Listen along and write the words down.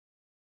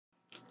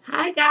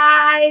Hi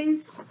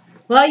guys.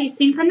 Well, you've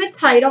seen from the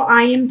title,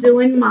 I am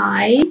doing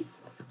my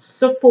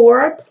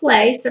Sephora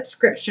Play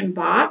subscription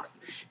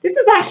box. This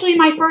is actually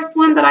my first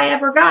one that I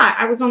ever got.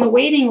 I was on the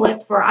waiting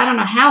list for I don't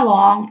know how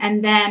long,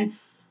 and then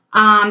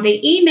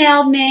they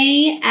emailed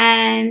me,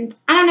 and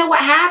I don't know what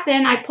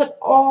happened. I put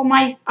all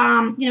my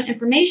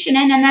information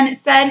in, and then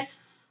it said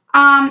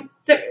that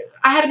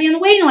I had to be on the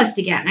waiting list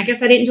again. I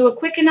guess I didn't do it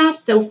quick enough.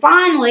 So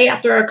finally,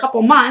 after a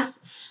couple months,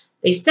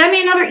 they sent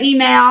me another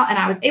email, and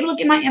I was able to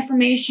get my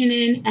information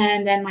in,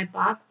 and then my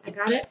box, I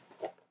got it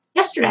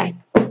yesterday.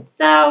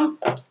 So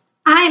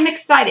I am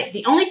excited.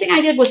 The only thing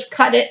I did was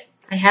cut it.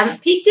 I haven't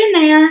peeked in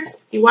there. If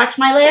you watch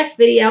my last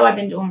video, I've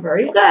been doing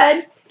very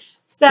good.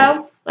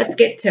 So let's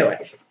get to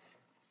it.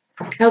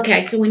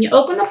 Okay, so when you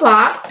open the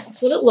box, this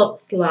is what it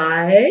looks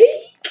like.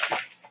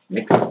 I'm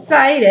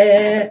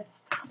excited.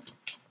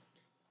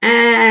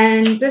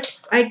 And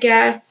this, I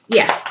guess,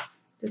 yeah.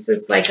 This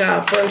is like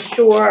a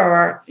brochure,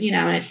 or,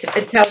 and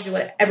it tells you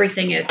what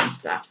everything is and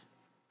stuff.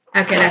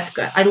 Okay, that's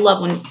good. I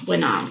love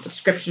when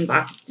subscription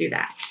boxes do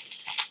that.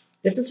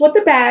 This is what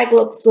the bag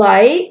looks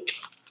like.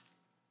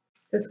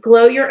 Just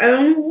glow your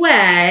own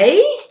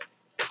way.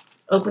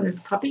 Let's open this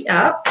puppy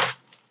up.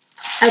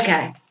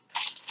 Okay.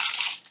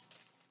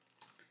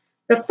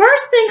 The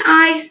first thing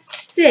I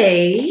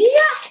see,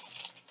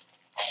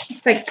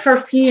 it's like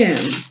perfume.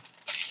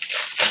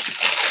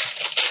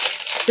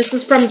 This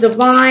is from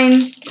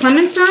Divine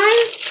Clementine.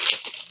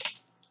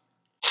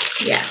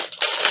 Yeah.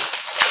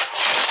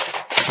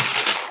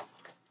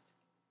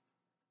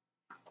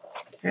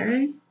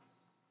 Okay.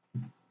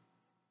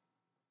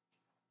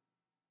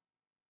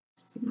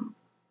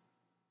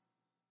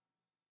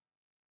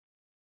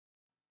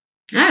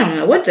 I don't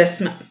know what this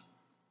smells.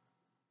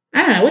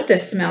 I don't know what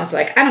this smells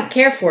like. I don't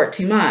care for it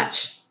too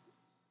much.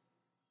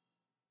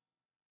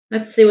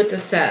 Let's see what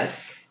this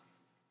says.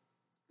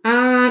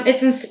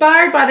 It's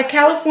inspired by the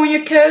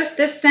California coast.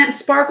 This scent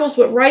sparkles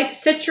with ripe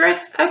citrus.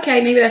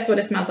 Okay, maybe that's what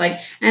it smells like.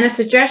 And a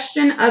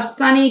suggestion of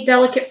sunny,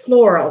 delicate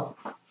florals.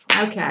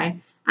 Okay.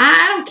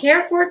 I don't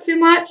care for it too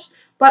much,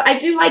 but I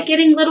do like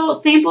getting little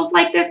samples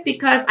like this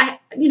because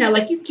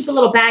like you keep a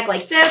little bag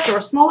like this or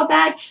a smaller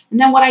bag. And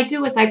then what I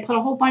do is I put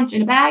a whole bunch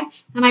in a bag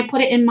and I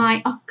put it in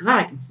my, oh God,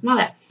 I can smell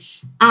it.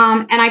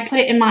 And I put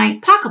it in my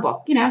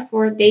pocketbook,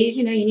 for days,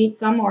 you need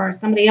some, or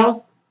somebody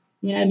else,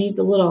 needs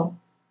a little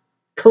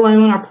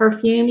cologne or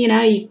perfume,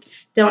 you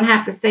don't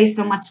have to say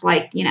so much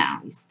like, you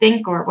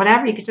stink or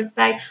whatever. You could just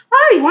say,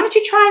 oh, why don't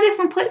you try this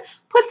and put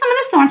some of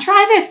this on,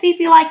 try this, see if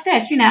you like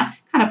this, kind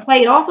of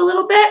play it off a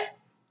little bit.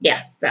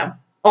 Yeah, so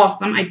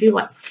awesome. I do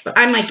like, but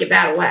I might give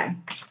that away.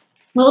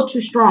 A little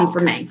too strong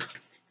for me.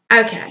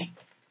 Okay.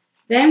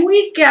 Then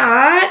we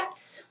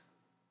got,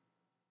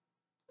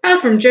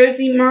 from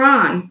Josie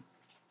Moran.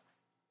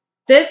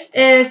 This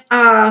is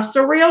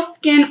Surreal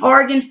Skin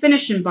Argan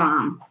Finishing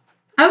Balm.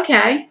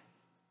 Okay.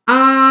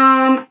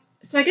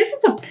 So I guess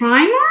it's a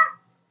primer.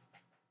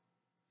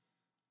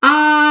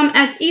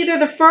 As either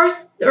the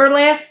first or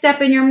last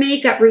step in your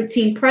makeup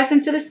routine, press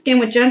into the skin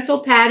with gentle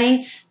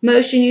patting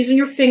motion using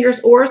your fingers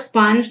or a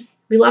sponge.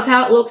 We love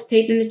how it looks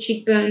taped in the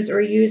cheekbones or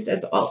used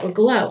as a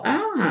glow.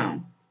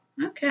 Oh,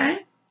 okay.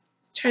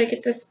 Let's try to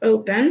get this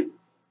open.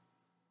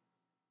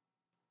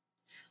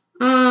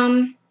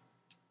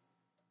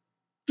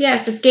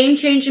 Yes, it's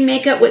game-changing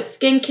makeup with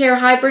skincare,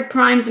 hybrid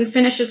primes, and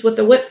finishes with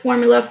a whip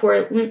formula for...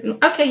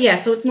 Okay, yeah,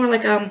 so it's more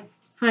like a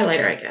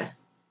highlighter, I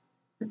guess.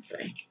 Let's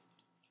see.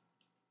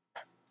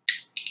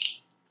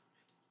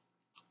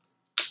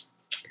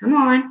 Come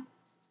on.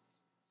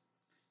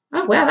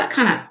 Oh, wow, that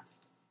kind of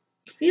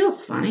feels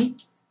funny.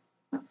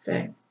 Let's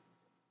see.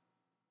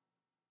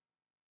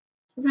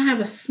 Doesn't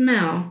have a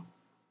smell.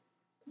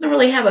 Doesn't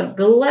really have a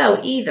glow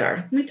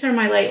either. Let me turn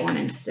my light on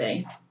and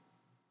see.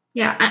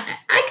 Yeah,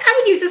 I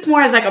would use this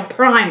more as like a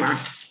primer.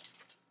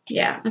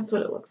 Yeah, that's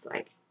what it looks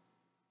like.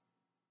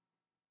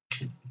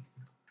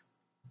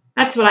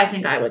 That's what I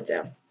think I would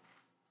do.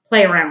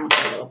 Play around with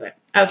it a little bit.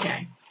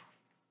 Okay.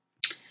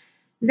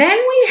 Then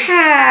we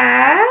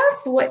have,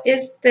 what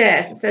is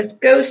this? It says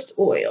Ghost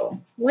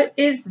Oil. What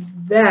is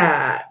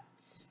that?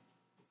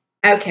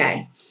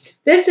 Okay.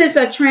 This is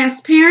a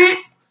transparent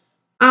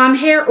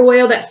hair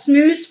oil that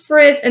smooths,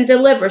 frizz, and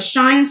delivers.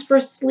 Shines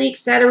for sleek,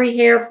 satiny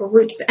hair for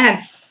roots to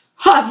end.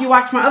 If you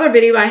watch my other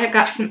video, I had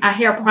got some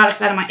hair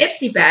products out of my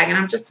Ipsy bag, and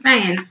I'm just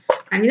saying,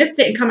 I mean, this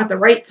didn't come at the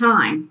right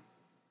time.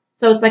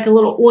 So it's like a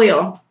little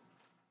oil,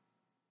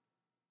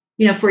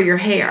 for your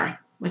hair,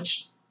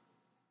 which,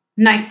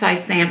 nice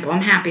size sample.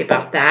 I'm happy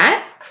about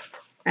that.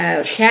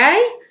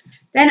 Okay.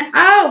 Then,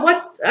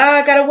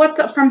 got a What's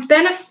Up from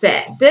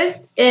Benefit.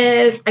 This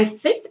is, I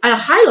think, a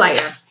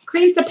highlighter.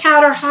 Cream to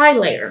powder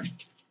highlighter.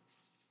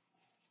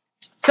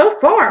 So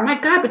far, my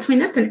God, between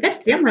this and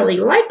Ipsy, I'm really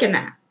liking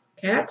that.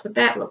 Okay, that's what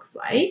that looks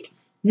like.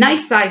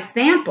 Nice size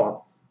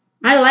sample.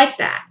 I like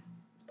that.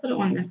 Let's put it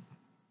on this.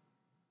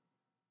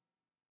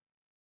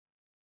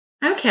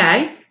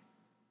 Okay.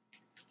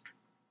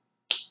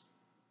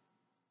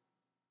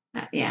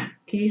 Yeah,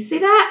 can you see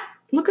that?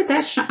 Look at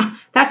that shine.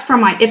 That's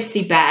from my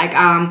Ipsy bag.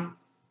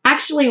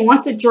 Actually,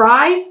 once it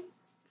dries,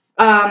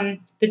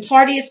 the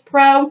Tardiest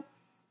Pro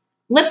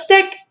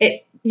lipstick,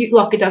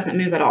 look, it doesn't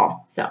move at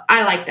all. So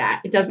I like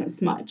that. It doesn't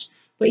smudge.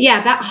 But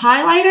yeah, that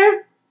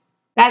highlighter,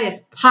 that is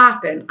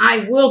popping.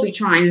 I will be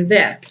trying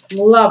this.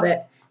 Love it.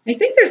 I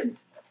think there's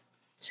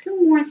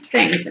 2 more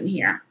things in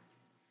here.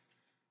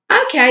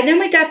 Okay, then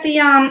we got the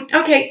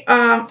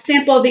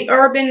sample of the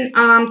Urban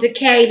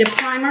Decay, the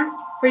primer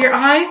for your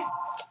eyes.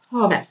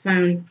 Oh, that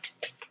phone.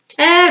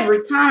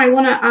 Every time I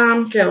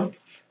want to do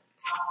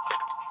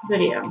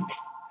video.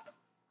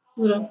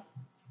 Little.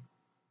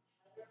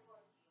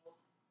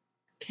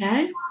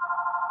 Okay.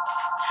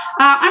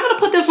 I'm going to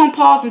put this on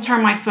pause and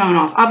turn my phone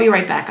off. I'll be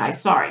right back,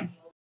 guys. Sorry.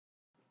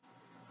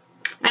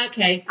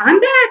 Okay, I'm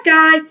back,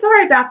 guys.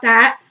 Sorry about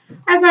that.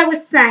 As I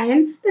was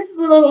saying, this is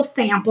a little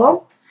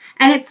sample.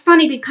 And it's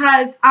funny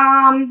because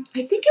I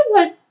think it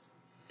was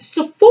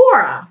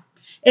Sephora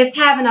is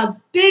having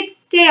a big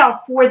sale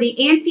for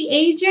the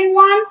anti-aging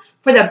one.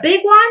 For the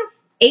big one,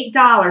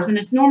 $8. And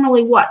it's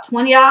normally, what,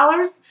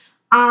 $20?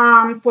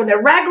 For the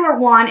regular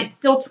one, it's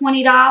still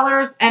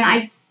 $20. And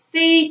I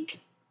think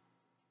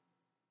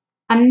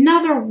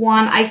another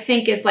one, I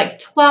think, is like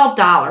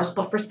 $12.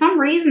 But for some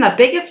reason, the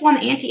biggest one,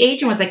 the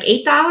anti-aging, was like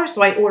 $8.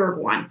 So I ordered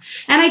one.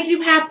 And I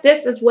do have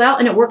this as well,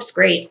 and it works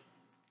great.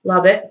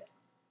 Love it.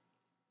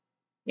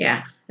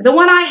 Yeah. The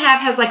one I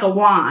have has like a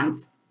wand,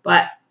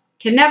 but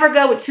can never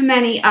go with too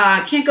many,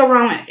 can't go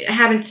wrong with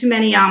having too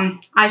many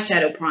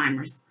eyeshadow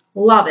primers.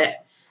 Love it.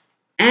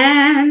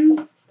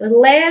 And the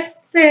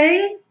last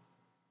thing,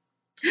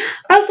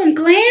 oh, from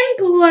Glam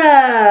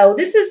Glow.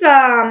 This is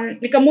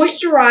like a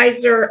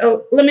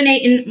moisturizer,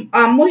 eliminating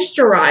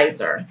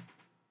moisturizer.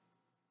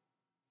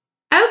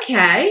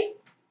 Okay.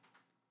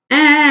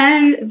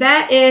 And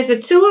that is a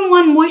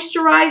 2-in-1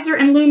 moisturizer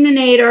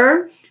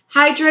illuminator.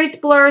 Hydrates,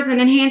 blurs,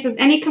 and enhances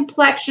any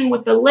complexion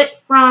with the lit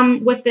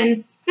from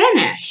within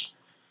finish.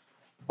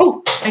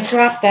 Oh, I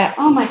dropped that.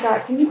 Oh my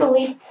God, can you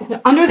believe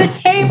it? Under the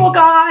table,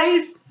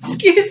 guys.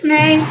 Excuse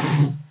me.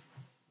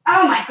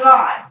 Oh my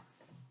God.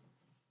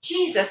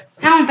 Jesus,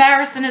 how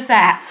embarrassing is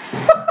that?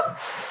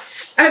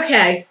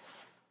 Okay.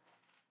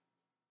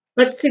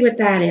 Let's see what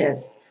that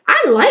is.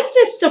 I like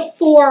this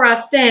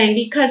Sephora thing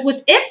because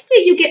with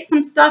Ipsy you get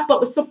some stuff, but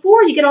with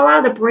Sephora you get a lot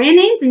of the brand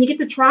names and you get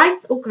to try.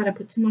 Oh God, I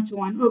put too much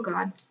on. Oh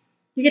God.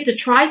 You get to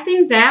try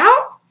things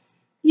out,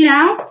 you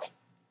know.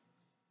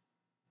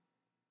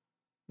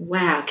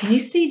 Wow, can you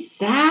see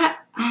that?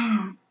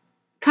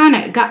 Kind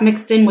of got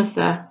mixed in with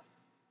the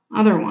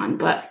other one,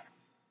 but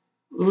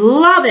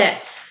love it.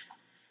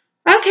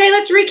 Okay,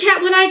 let's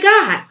recap what I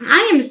got.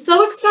 I am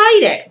so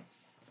excited.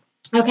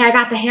 Okay, I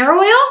got the hair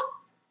oil.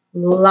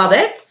 Love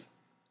it.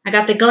 I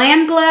got the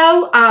Glam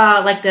Glow,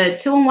 like the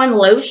 2-in-1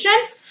 lotion.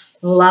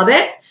 Love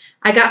it.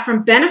 I got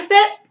from Benefit.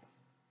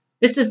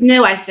 This is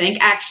new, I think.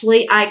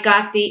 Actually, I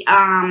got the,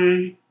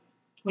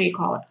 what do you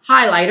call it?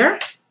 Highlighter.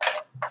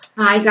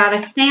 I got a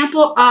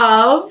sample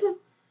of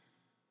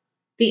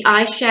the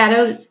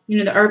eyeshadow, you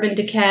know, the Urban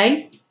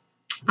Decay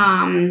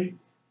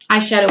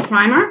eyeshadow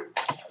primer.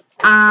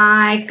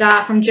 I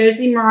got from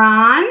Josie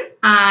Maran.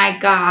 I'm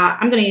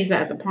going to use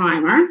that as a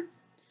primer.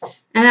 And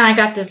then I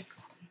got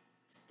this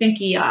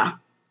stinky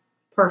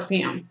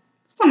perfume.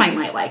 Somebody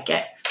might like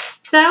it.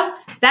 So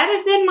that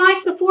is in my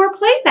Sephora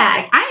play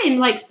bag. I am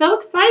like so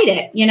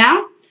excited, you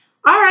know.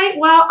 All right,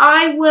 well,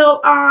 I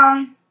will,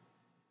 I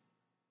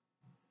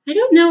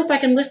don't know if I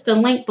can list a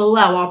link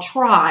below. I'll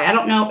try. I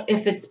don't know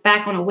if it's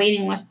back on a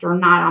waiting list or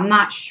not. I'm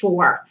not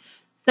sure.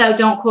 So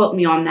don't quote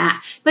me on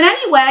that. But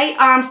anyway,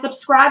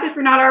 subscribe if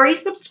you're not already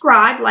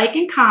subscribed. Like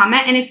and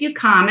comment. And if you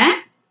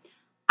comment,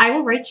 I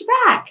will write you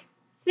back.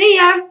 See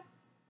ya.